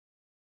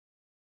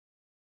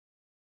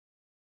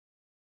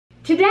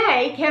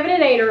Today, Kevin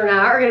and Andrew and I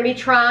are going to be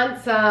trying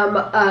some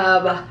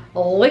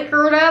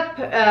liquored up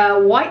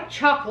white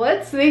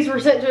chocolates. These were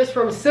sent to us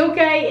from Silke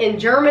in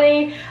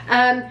Germany.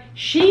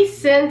 She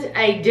sent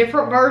a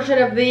different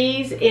version of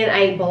these in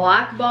a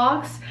black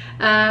box.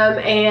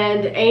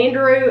 And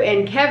Andrew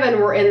and Kevin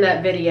were in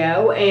that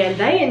video, and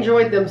they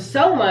enjoyed them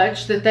so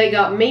much that they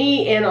got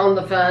me in on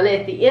the fun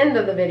at the end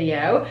of the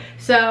video.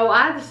 So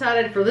I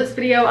decided for this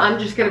video, I'm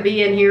just going to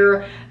be in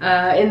here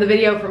in the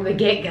video from the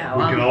get-go.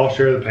 We can all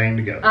share the pain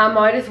together. I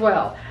might as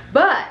well.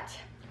 But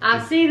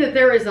I see that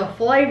there is a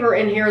flavor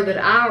in here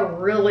that I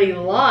really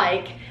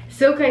like.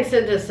 Silke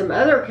sent us some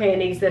other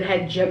candies that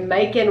had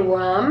Jamaican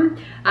rum.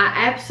 I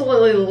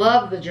absolutely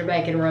love the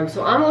Jamaican rum,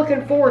 so I'm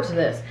looking forward to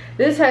this.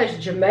 This has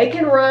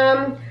Jamaican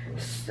rum,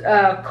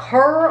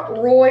 Kir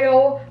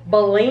Royal,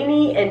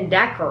 Bellini, and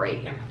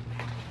Daiquiri.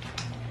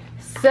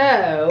 So,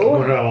 I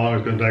wonder how long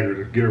it's going to take her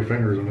to get her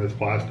fingers in this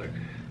plastic.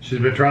 She's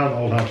been trying the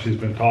whole time she's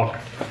been talking.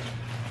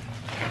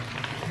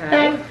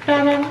 okay.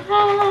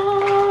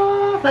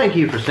 Thank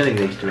you for sending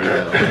these to me,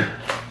 though.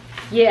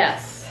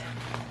 Yes.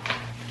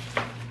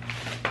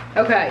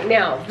 Okay,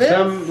 now this...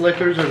 Some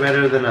liquors are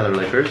better than other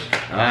liquors.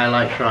 I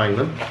like trying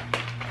them.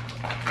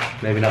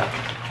 Maybe not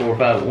 4 or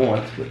 5 at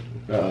once,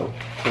 but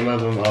some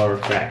of them are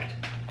cracked.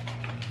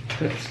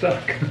 It's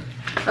stuck.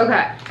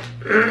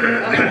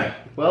 Okay.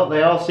 Well,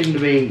 they all seem to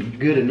be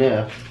good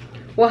enough.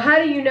 Well, how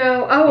do you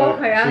know? Oh,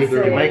 okay, I see.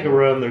 There's Jamaican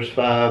rum, there's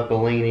 5,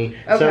 Bellini.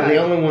 Okay. So the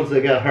only ones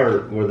that got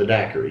hurt were the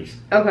daiquiris.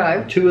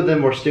 Okay. 2 of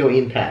them are still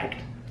intact.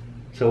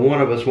 So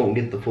one of us won't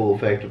get the full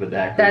effect of a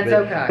daiquiri. That's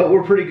okay. But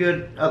we're pretty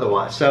good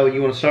otherwise. So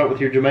you want to start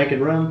with your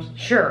Jamaican rums?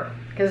 Sure,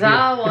 because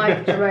I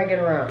like Jamaican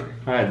rum.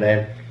 All right,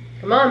 Dad.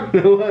 Come on.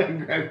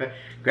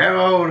 grab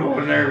hold of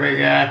one there, big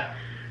guy.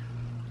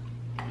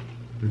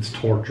 It's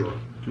torture.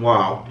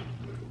 Wow.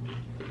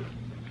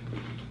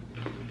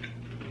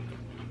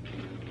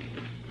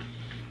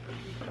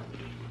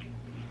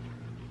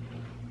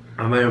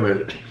 I made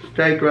a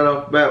steak right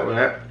off the bat with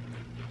that.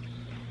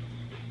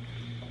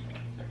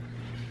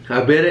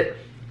 I bit it,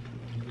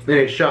 then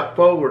it shot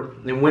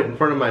forward and went in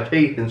front of my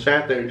teeth and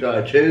sat there until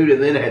I chewed,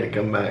 and then it had to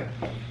come back.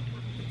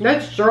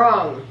 That's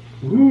strong.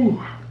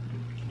 Ooh.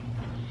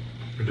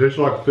 It tastes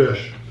like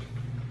fish.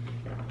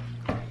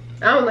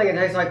 I don't think it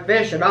tastes like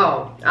fish at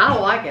all. I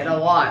like it a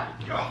lot.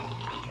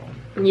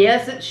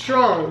 Yes, it's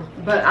strong,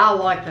 but I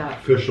like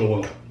that. Fish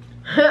oil.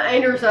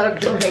 Andrew's out of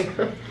drink.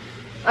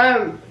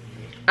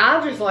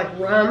 I just like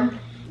rum,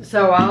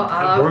 so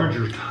That burns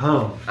your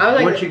tongue.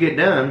 Once you get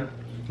done,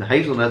 the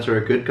hazelnuts are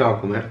a good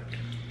compliment.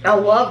 I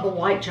love the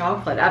white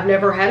chocolate. I've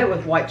never had it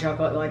with white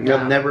chocolate like that.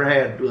 I've never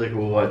had liquor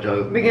with white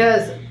chocolate.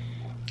 Because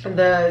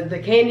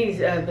the candies,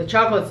 the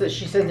chocolates that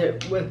she sent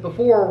it with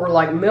before were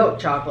like milk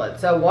chocolate.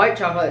 So white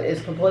chocolate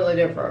is completely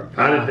different.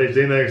 I didn't taste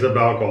anything except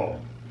alcohol.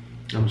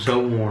 I'm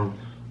so warm.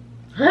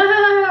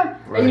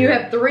 And you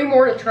have 3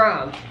 more to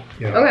try.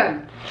 Yeah. Okay.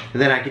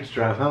 And then I get to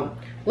drive home.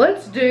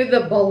 Let's do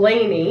the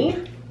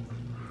Bellini.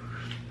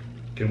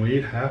 Can we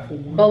eat half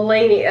of one?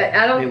 Bellini.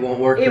 I don't. It won't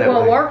work It that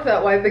won't way. work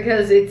that way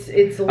because it's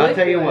liquid. I'll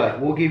tell you what,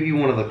 we'll give you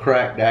one of the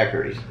cracked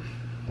daiquiris.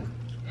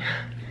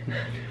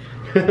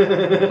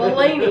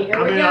 Bellini. Here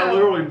I we mean, go. I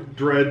literally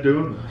dread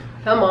doing this.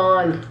 Come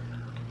on.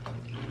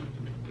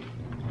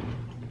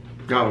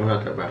 No,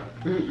 not that bad.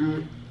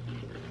 Mm-mm.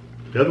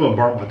 The other one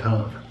burnt my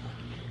tongue.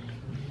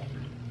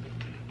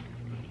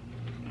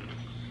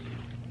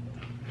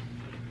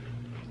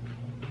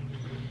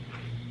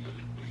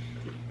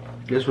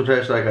 This one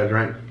tastes like I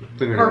drank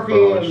fingernail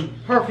polish.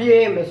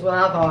 Perfume is what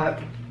I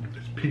thought.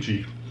 It's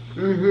peachy.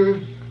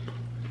 Mm-hmm.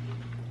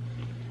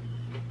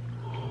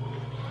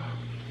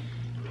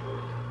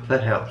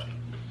 That helps.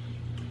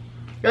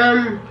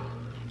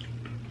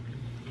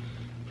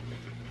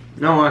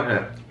 No, I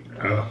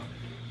have.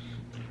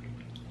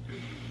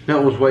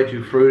 That was way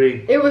too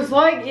fruity. It was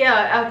like,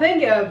 yeah, I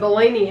think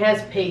Bellini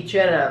has peach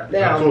in it.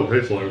 That's what it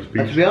tastes like. It's To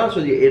peachy. be honest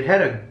with you, it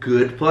had a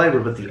good flavor,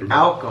 but the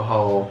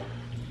alcohol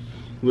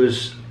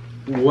was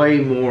way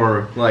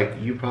more like,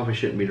 you probably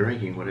shouldn't be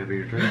drinking whatever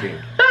you're drinking.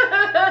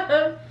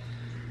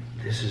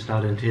 This is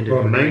not intended Or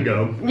a for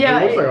mango. Yeah,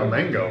 It looks it- like a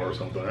mango or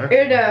something.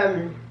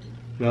 Actually.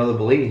 No, the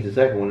Bellini's the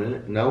second one, isn't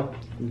it? No,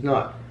 it's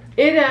not.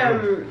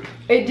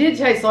 It did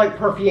taste like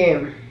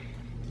perfume.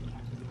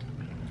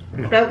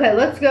 Okay,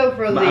 let's go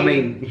for the... I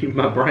mean,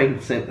 my brain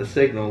sent the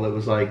signal that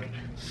was like,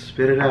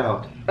 spit it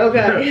out.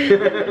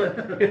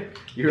 Okay.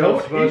 You're Don't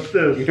not supposed eat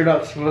this. You're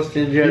not supposed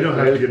to ingest You don't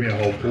have to this. give me a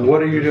whole piece.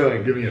 What are you Just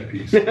doing? Give me a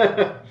piece.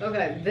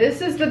 Okay,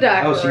 this is the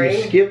daiquiri. Oh, so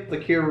you skipped the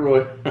Kir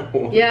Royal.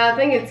 Yeah, I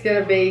think it's going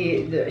to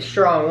be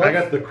strong. I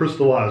got the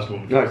crystallized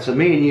one. All right, so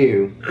me and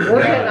you,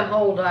 We're getting a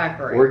whole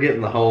daiquiri. we're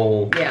getting the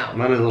whole. Yeah.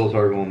 Mine is a little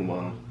circle on the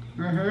bottom.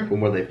 Mm-hmm.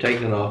 From where they've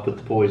taken it off, put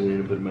the poison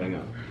in, and put it back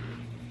on.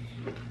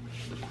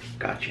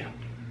 Gotcha.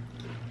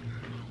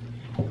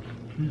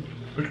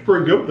 It's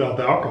pretty good without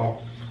the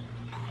alcohol.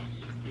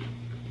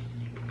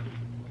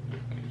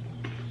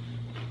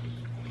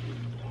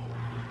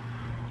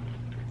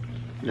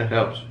 That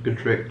helps. Good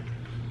trick.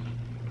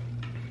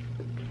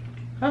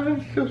 Oh,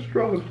 it's so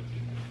strong.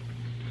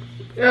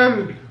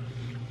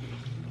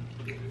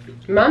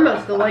 Mine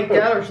must have leaked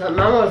out or something.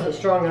 Mine wasn't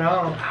strong at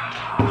all.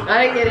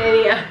 I didn't get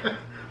any.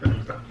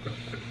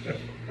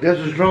 That's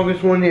the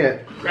strongest one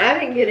yet. I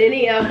didn't get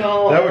any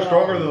alcohol. That was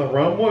stronger than the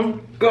rum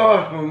one?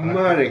 God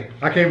almighty.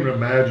 I can't even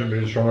imagine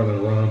being stronger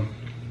than the rum.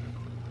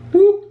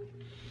 Woo.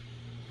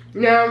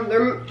 No,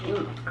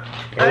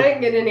 I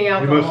didn't get any You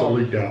alcohol. must have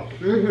leaked out.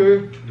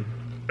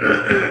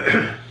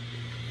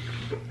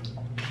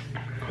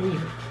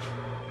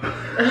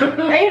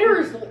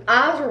 Andrew's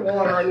eyes are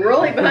watering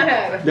really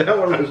bad. That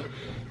one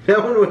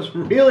was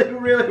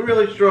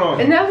really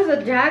strong. And that was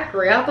a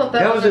daiquiri. I thought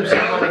that was was if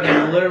somebody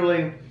had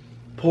literally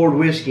poured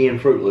whiskey in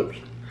Fruit Loops.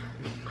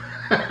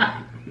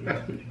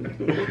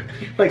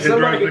 Like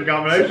somebody, the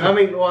combination. I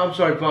mean, well, I'm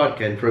sorry,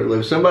 vodka and Fruit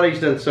Loops. Somebody's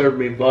done served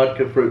me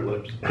vodka Fruit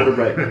Loops for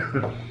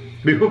breakfast.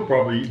 People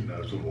probably eaten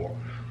those before.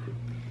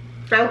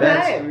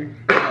 Okay.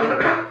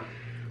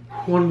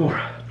 One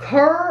more.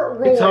 Kir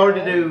Royal. It's hard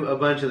to do a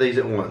bunch of these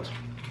at once.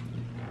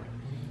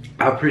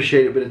 I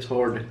appreciate it, but it's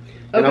hard.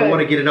 And I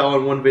want to get it all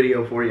in one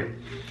video for you.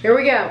 Here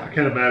we go. I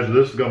can't imagine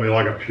this is going to be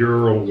like a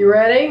pure You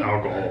ready?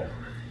 alcohol.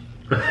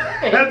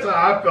 That's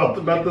how I felt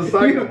about the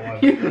second one.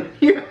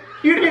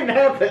 You didn't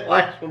have that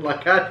last one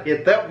like I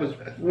did. That was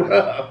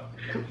rough.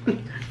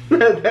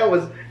 that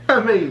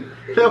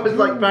was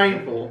like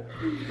painful.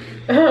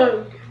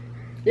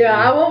 Yeah,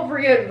 I won't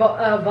forget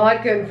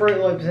vodka and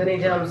Fruit Loops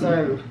anytime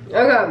soon.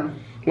 Okay.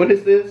 What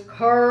is this?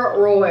 Kir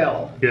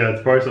Royal. Yeah,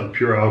 it's probably some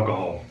pure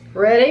alcohol.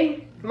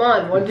 Ready? Come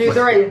on, 1, 2,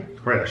 3.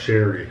 Right, a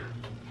sherry.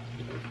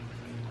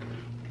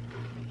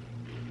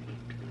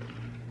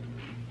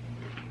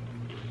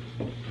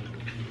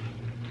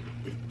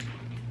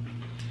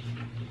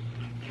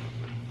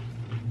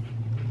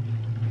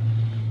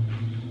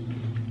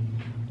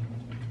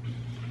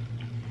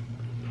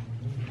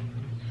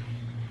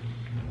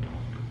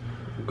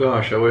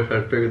 Gosh, I wish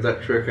I'd figured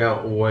that trick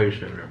out way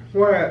sooner.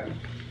 What?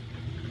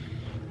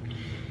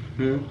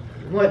 Hmm?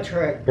 What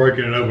trick?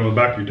 Breaking it open on the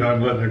back of your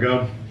tongue, letting it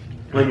go.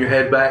 When your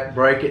head back,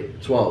 break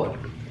it, swallow it.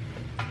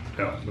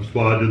 Yeah, that's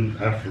why I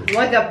didn't after.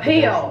 Like a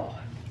peel.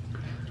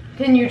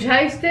 Can you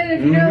taste it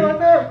if you do it like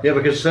that? Yeah,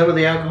 because some of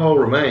the alcohol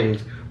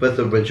remains, but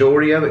the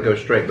majority of it goes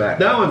straight back.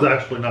 That one's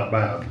actually not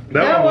bad.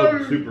 That one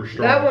was super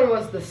strong. That one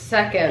was the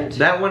second.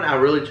 That one, I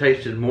really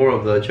tasted more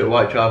of the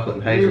white chocolate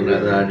and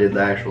hazelnut than I did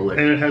the actual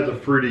liquor. And it has a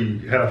fruity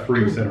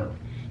center.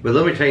 But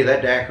let me tell you,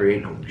 that daiquiri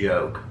ain't no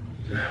joke.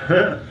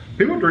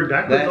 People drink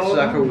daiquiris That all the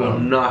sucker will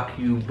time. knock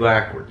you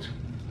backwards.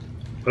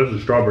 This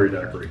is strawberry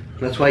daiquiri.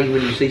 That's why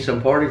when you see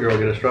some party girl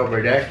get a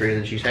strawberry daiquiri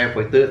and then she's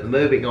halfway through it in the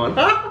movie going,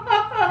 ha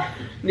ha ha.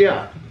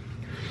 Yeah.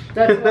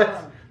 That's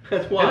why.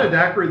 That's Isn't why. a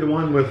daiquiri the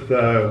one with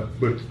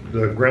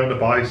the ground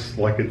up ice,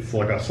 like it's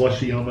like a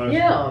slushy almost?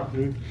 Yeah, I've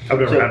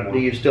never had So, one. do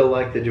you still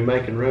like the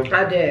Jamaican rum?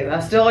 I do. I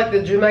still like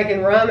the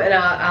Jamaican rum, and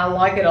I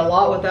like it a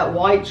lot with that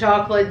white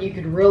chocolate. You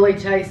could really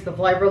taste the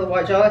flavor of the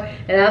white chocolate,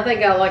 and I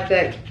think I like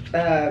that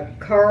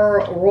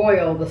Kir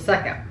Royal the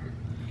second.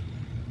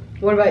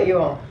 What about you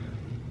all?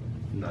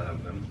 None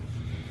of them.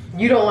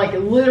 You don't like it.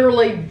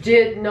 Literally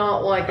did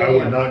not like it. I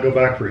would not go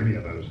back for any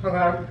of those.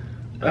 Okay.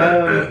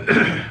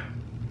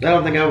 I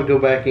don't think I would go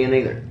back in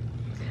either.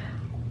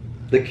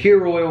 The Kir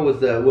Royal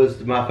was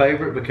my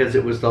favorite because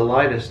it was the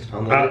lightest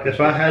on the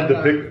If I had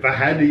to pick, if I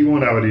had to eat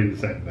one, I would eat the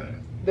same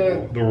thing.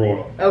 The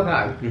Royal.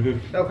 Okay.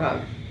 Mm-hmm.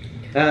 Okay.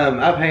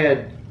 I've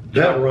had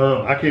That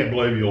rum, I can't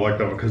believe you like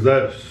that one because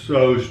that's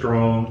so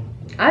strong.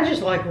 I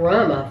just like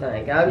rum, I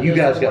think. you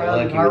guys got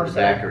lucky with the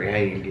daiquiri. I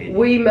ain't even kidding.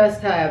 We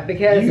must have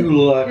because You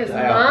lucked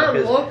out.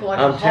 mine looked like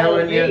I'm a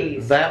telling whole you,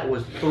 piece. that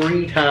was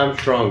 3 times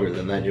stronger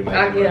than that Jamaican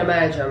I can rum.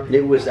 imagine.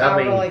 It was. I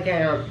really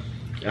can.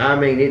 I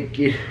mean,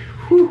 it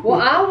Well,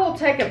 I will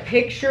take a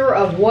picture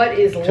of what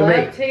is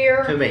left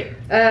here. To me.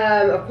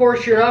 Of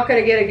course, you're not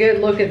going to get a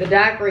good look at the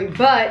daiquiri,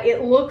 but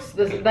it looks.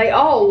 They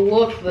all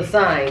look the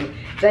same.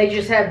 They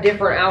just have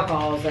different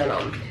alcohols in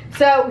them.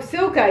 So,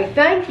 Silke,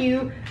 thank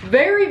you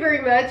very, very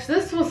much.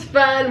 This was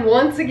fun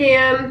once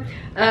again.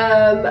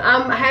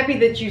 I'm happy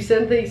that you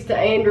sent these to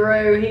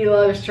Andrew. He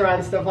loves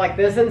trying stuff like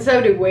this, and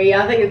so do we.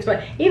 I think it's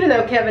fun. Even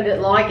though Kevin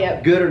didn't like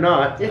it, Good or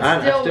not, it's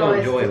I still still nice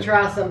enjoy to it.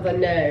 try something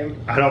new.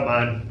 I don't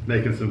mind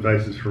making some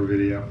faces for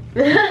video.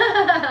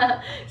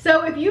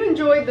 So if you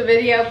enjoyed the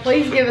video,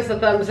 please give us a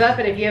thumbs up,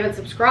 and if you haven't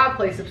subscribed,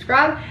 please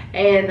subscribe,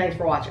 and thanks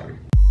for watching.